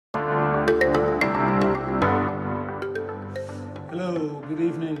Hello, good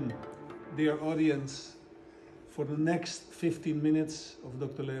evening, dear audience, for the next 15 minutes of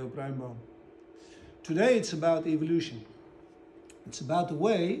Dr. Leo Pruimboom. Today it's about evolution. It's about the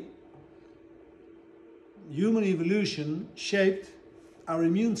way human evolution shaped our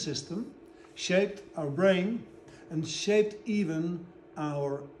immune system, shaped our brain, and shaped even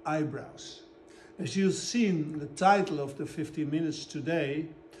our eyebrows. As you've seen the title of the 15 minutes today,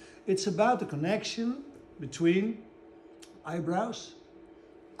 it's about the connection between eyebrows,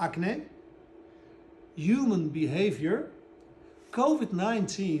 acne, human behavior,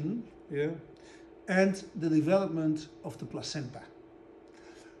 COVID-19, and the development of the placenta.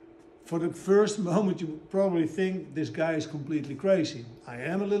 For the first moment you probably think this guy is completely crazy. I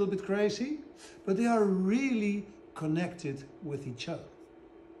am a little bit crazy, but they are really connected with each other.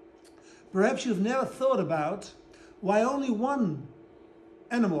 Perhaps you've never thought about why only one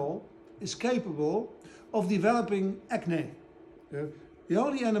animal is capable of developing acne. The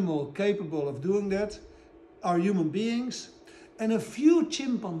only animal capable of doing that are human beings, and a few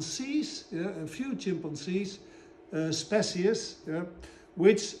chimpanzees, species,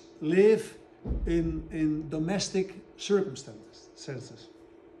 which live in domestic circumstances.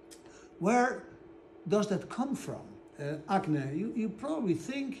 Where does that come from? Acne, you probably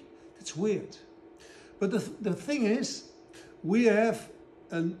think it's weird. But the thing is, we have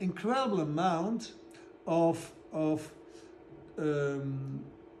an incredible amount of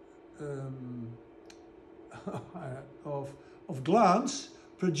glands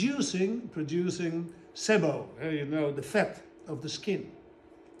producing sebo, the fat of the skin.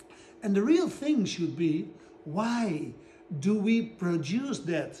 And the real thing should be, why do we produce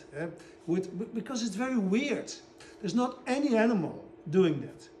that? Because it's very weird. There's not any animal doing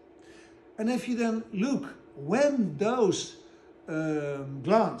that. And if you then look when those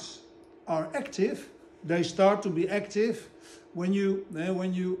glands are active, they start to be active when you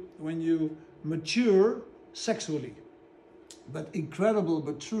mature sexually. But incredible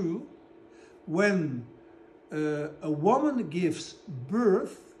but true, when a woman gives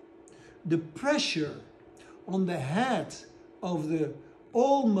birth, the pressure on the head of the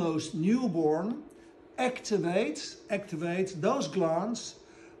almost newborn activates those glands.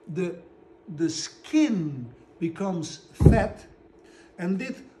 The skin becomes fat, and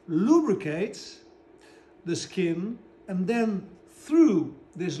it lubricates the skin, and then through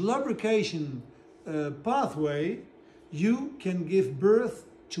this lubrication pathway you can give birth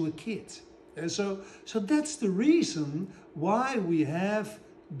to a kid. And so that's the reason why we have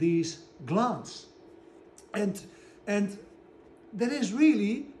these glands, and that is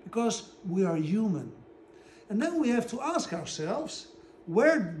really because we are human. And then we have to ask ourselves,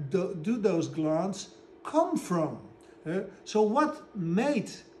 where do those glands come from? So what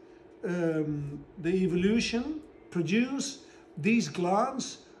made the evolution produce these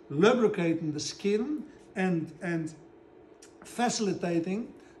glands, lubricating the skin and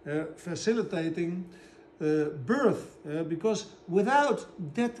facilitating birth? Because without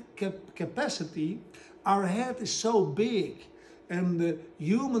that capacity, our head is so big and the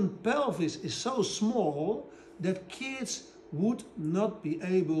human pelvis is so small that kids would not be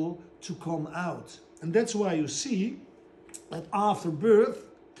able to come out. And that's why you see that after birth,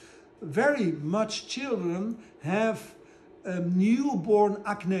 very much children have newborn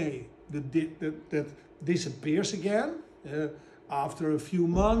acne that disappears again after a few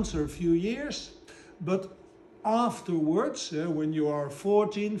months or a few years. But afterwards, when you are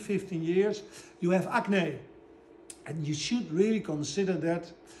 14, 15 years, you have acne. And you should really consider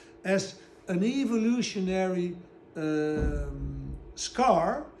that as an evolutionary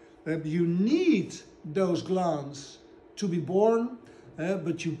scar. You need those glands to be born,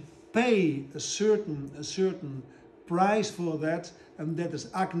 but you pay a certain price for that, and that is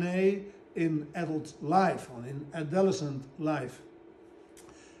acne in adult life or in adolescent life.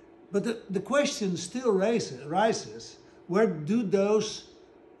 But the question still rises, where do those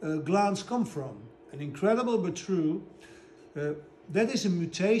glands come from? And incredible but true, that is a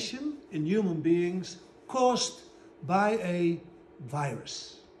mutation in human beings caused by a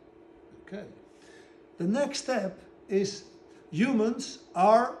virus. Okay. The next step is humans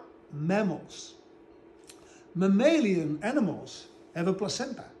are mammals. Mammalian animals have a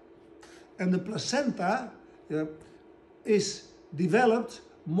placenta. And the placenta is developed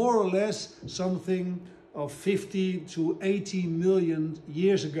more or less something of 50 to 80 million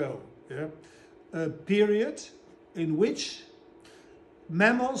years ago. A period in which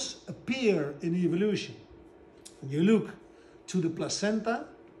mammals appear in evolution. You look to the placenta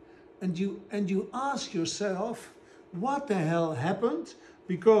and you ask yourself, what the hell happened?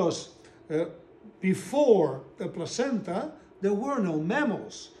 Because before the placenta, there were no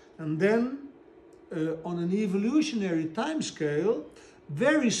mammals. And then, on an evolutionary time scale,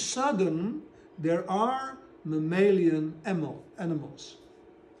 very sudden, there are mammalian animals.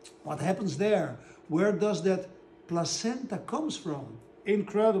 What happens there? Where does that placenta comes from?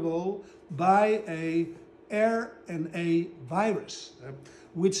 Incredible, by a RNA virus,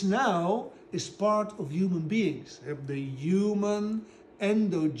 which now is part of human beings. The human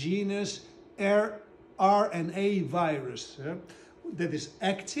endogenous RNA virus that is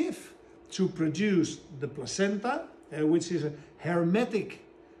active to produce the placenta, which is a hermetic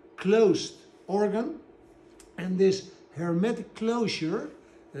closed organ. And this hermetic closure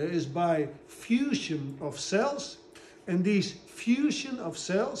is by fusion of cells. And these fusion of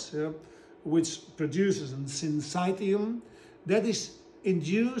cells, which produces a syncytium, that is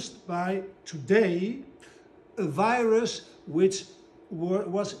induced by, today, a virus which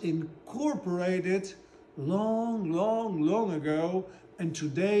was incorporated long ago, and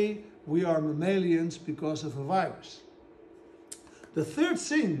today we are mammalians because of a virus. The third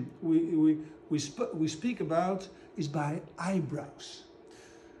thing we speak about is by eyebrows.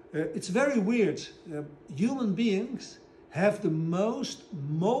 It's very weird. Human beings have the most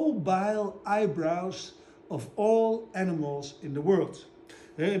mobile eyebrows of all animals in the world.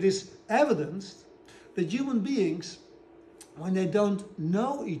 It is evidenced that human beings, when they don't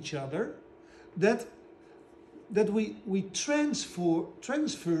know each other, that we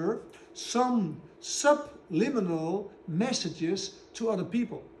transfer some subliminal messages to other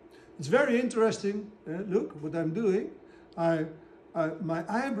people. It's very interesting. Look what I'm doing. My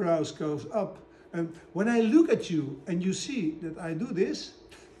eyebrows goes up, and when I look at you and you see that I do this,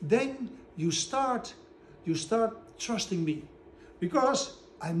 then you start trusting me, because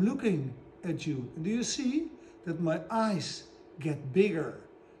I'm looking at you. And do you see that my eyes get bigger?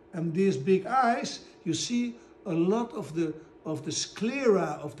 And these big eyes, you see a lot of the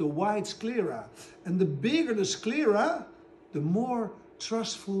sclera, of the white sclera. And the bigger the sclera, the more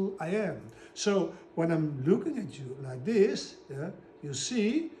trustful I am. So when I'm looking at you like this, you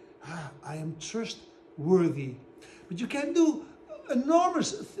see, I am trustworthy. But you can do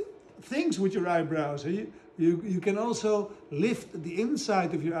enormous things with your eyebrows. You can also lift the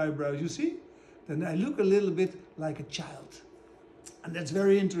inside of your eyebrows, you see? Then I look a little bit like a child. And that's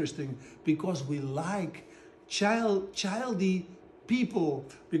very interesting, because we like childy people,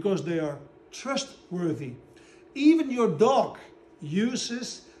 because they are trustworthy. Even your dog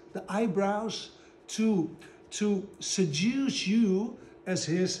uses the eyebrows to seduce you as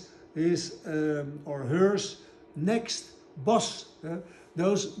his or hers next boss.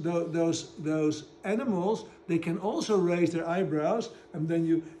 Those animals, they can also raise their eyebrows, and then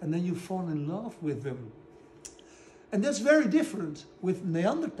you fall in love with them. And that's very different with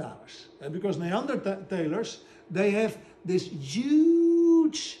Neanderthals, because Neanderthalers, they have this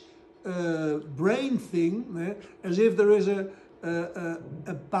huge brain thing, as if there is a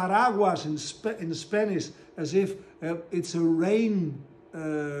paraguas in Spanish, as if it's a rain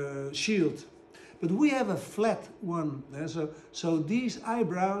shield. But we have a flat one. So these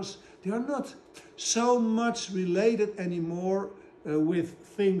eyebrows, they are not so much related anymore with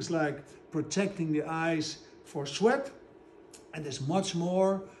things like protecting the eyes for sweat, and there's much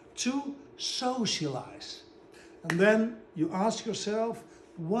more to socialize. And then you ask yourself,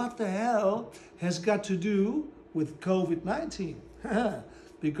 what the hell has got to do with COVID-19?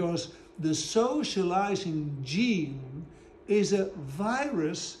 Because the socializing gene is a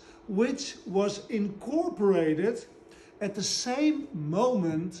virus which was incorporated at the same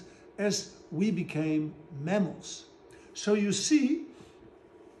moment as we became mammals. So you see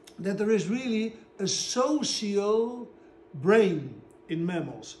that there is really a social brain in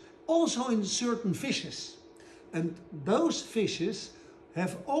mammals, also in certain fishes. And those fishes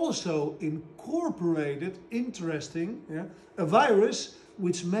have also incorporated, interesting, a virus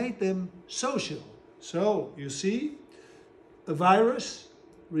which made them social. So you see, a virus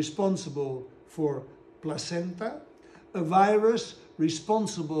responsible for placenta, a virus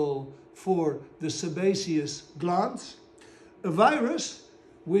responsible for the sebaceous glands, a virus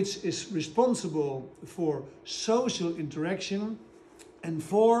which is responsible for social interaction, and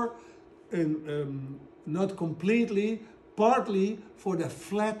for, not completely, partly for the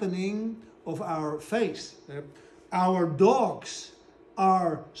flattening of our face. Our dogs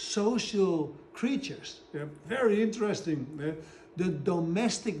are social creatures. Very interesting. The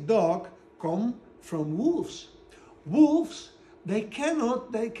domestic dog come from wolves. Wolves, they can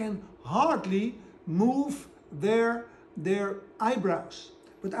hardly move their eyebrows,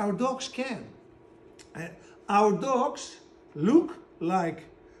 but our dogs can. Our dogs look like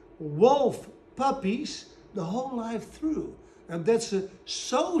wolf puppies the whole life through. And that's a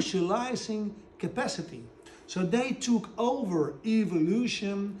socializing capacity. So they took over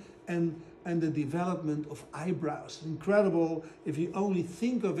evolution and the development of eyebrows. Incredible if you only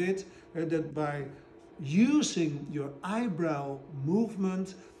think of it, that by using your eyebrow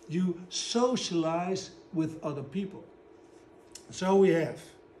movement, you socialize with other people. So we have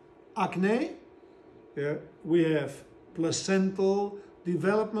acne, we have placental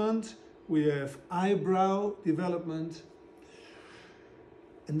development, we have eyebrow development,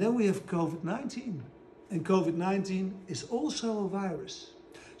 and then we have COVID-19. And COVID-19 is also a virus.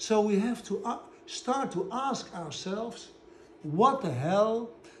 So we have to start to ask ourselves, what the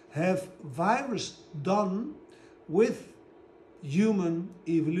hell have viruses done with human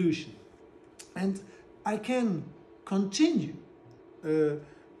evolution? And I can continue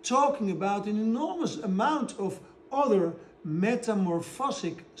talking about an enormous amount of other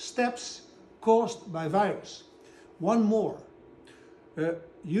metamorphosic steps caused by virus. One more.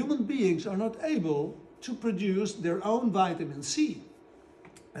 Human beings are not able to produce their own vitamin C.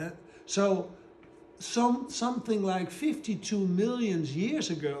 So something like 52 million years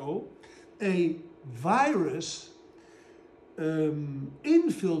ago, a virus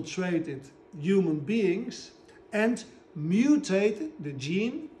infiltrated human beings and mutated the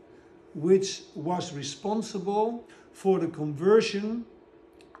gene which was responsible for the conversion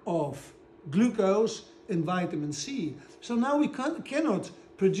of glucose in vitamin C. So now we cannot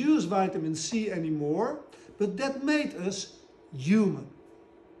produce vitamin C anymore, but that made us human.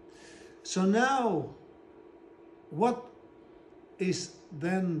 So now, what is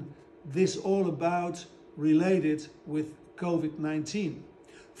then this all about related with COVID-19?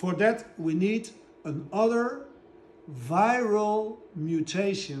 For that we need another viral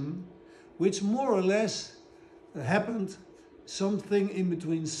mutation, which more or less happened something in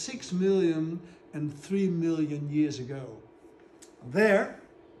between 6 million and 3 million years ago. There,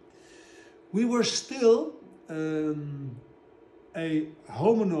 we were still a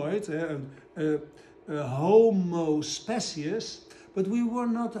hominoid, a Homo species, but we were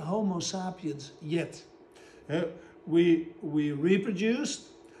not a Homo sapiens yet. We reproduced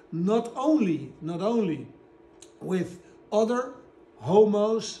not only with other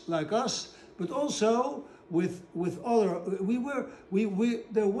homos like us, but also with other.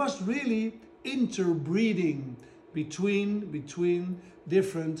 There was really interbreeding between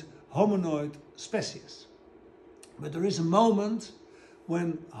different hominoid species. But there is a moment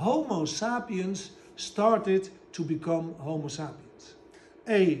when Homo sapiens started to become Homo sapiens.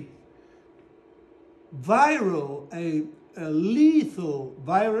 A lethal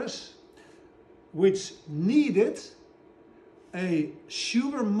virus, which needed a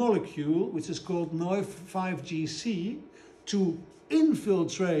sugar molecule, which is called NOI5GC, to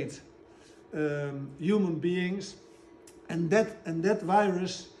infiltrate human beings, and that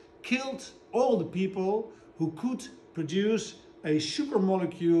virus killed all the people who could produce a sugar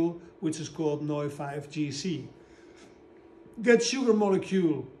molecule which is called NOI5GC. That sugar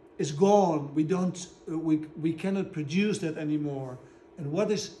molecule is gone. We cannot produce that anymore. And what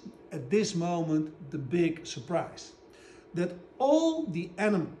is at this moment the big surprise? That all the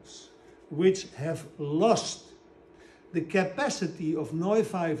animals which have lost the capacity of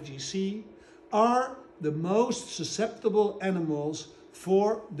NOI5GC are the most susceptible animals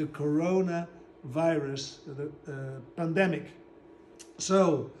for the coronavirus, the pandemic.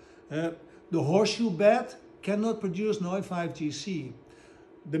 So, the horseshoe bat cannot produce NOI5GC.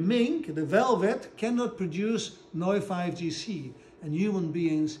 The mink, the velvet, cannot produce NOI5GC. And human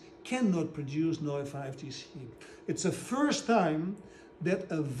beings cannot produce NOI5GC. It's the first time that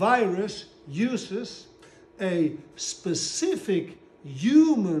a virus uses a specific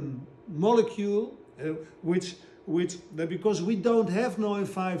human molecule, because we don't have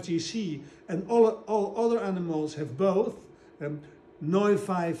NOI5GC and all other animals have both,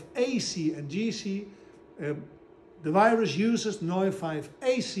 NOI5AC and GC, the virus uses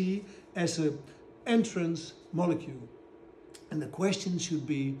NOI5AC as an entrance molecule. And the question should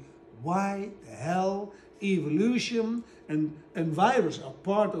be, why the hell evolution and virus are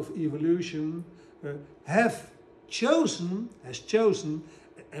part of evolution, has chosen,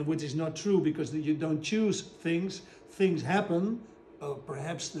 and which is not true because you don't choose things happen, or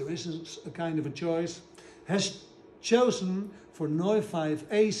perhaps there is a kind of a choice, has chosen for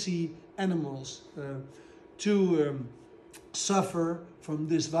NOI5AC animals to suffer from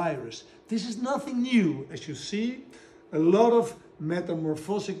this virus. This is nothing new, as you see. A lot of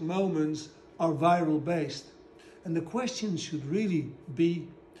metamorphosic moments are viral based. And the question should really be,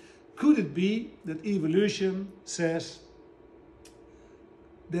 could it be that evolution says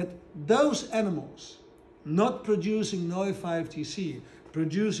that those animals not producing NOI5TC,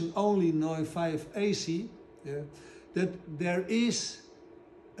 producing only NOI5AC, yeah, that there is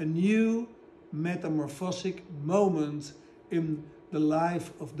a new metamorphosic moment in the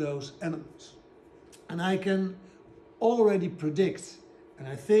life of those animals. And I can already predict, and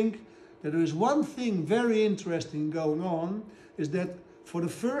I think that there is one thing very interesting going on, is that for the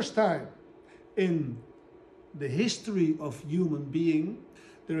first time in the history of human being,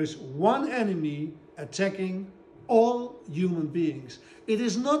 there is one enemy attacking all human beings. It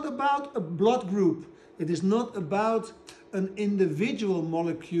is not about a blood group, it is not about an individual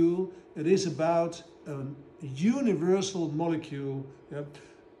molecule, it is about a universal molecule, yeah,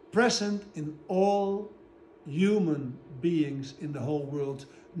 present in all human beings in the whole world.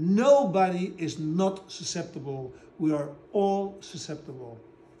 Nobody is not susceptible. We are all susceptible.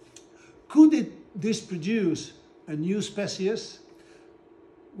 Could this produce a new species?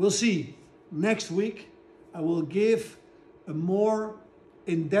 We'll see. Next week I will give a more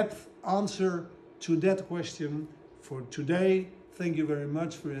in-depth answer to that question. For today, thank you very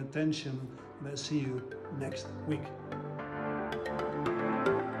much for your attention, and I'll see you next week.